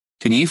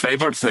Tiny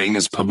favorite thing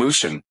is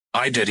pollution.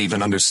 I didn't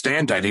even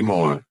understand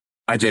anymore.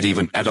 I didn't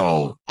even at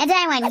all. And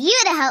I want you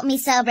to help me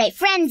celebrate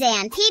Friend Day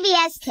on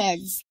PBS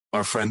Kids.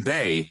 Our Friend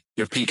Day,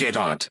 your PK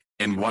dot.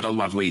 And what a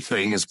lovely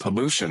thing is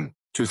pollution.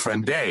 To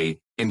Friend Day,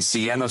 in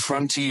Sienna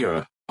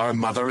Frontier, our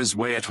mother is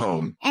way at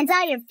home. And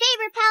all your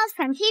favorite pals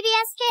from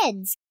PBS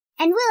Kids.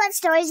 And we'll have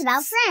stories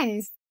about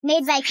friends,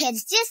 made by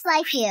kids just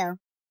like you.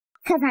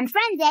 'Cause on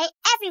Friend Day,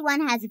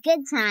 everyone has a good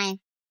time.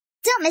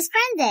 Don't miss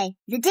Friend Day,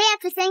 the day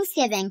after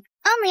Thanksgiving,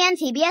 only on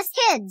PBS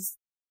Kids.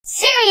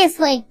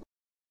 Seriously?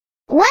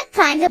 What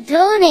kind of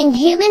droning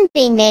human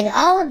being made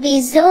all of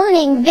these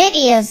droning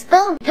videos?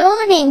 Oh,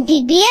 droning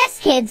PBS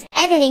Kids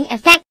editing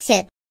affects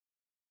it.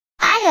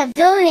 I have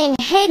droning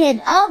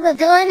hated all the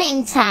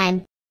droning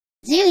time.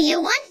 Do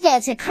you want to go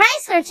to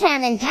Chrysler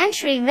Town and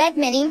Country Red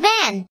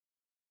minivan?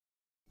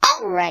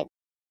 Alright.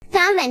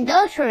 Come and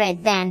go for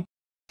it then.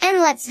 And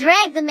let's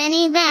drag the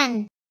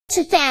minivan.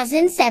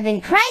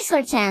 2007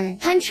 Chrysler Town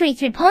Country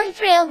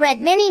 3.0 Red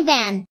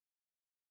minivan.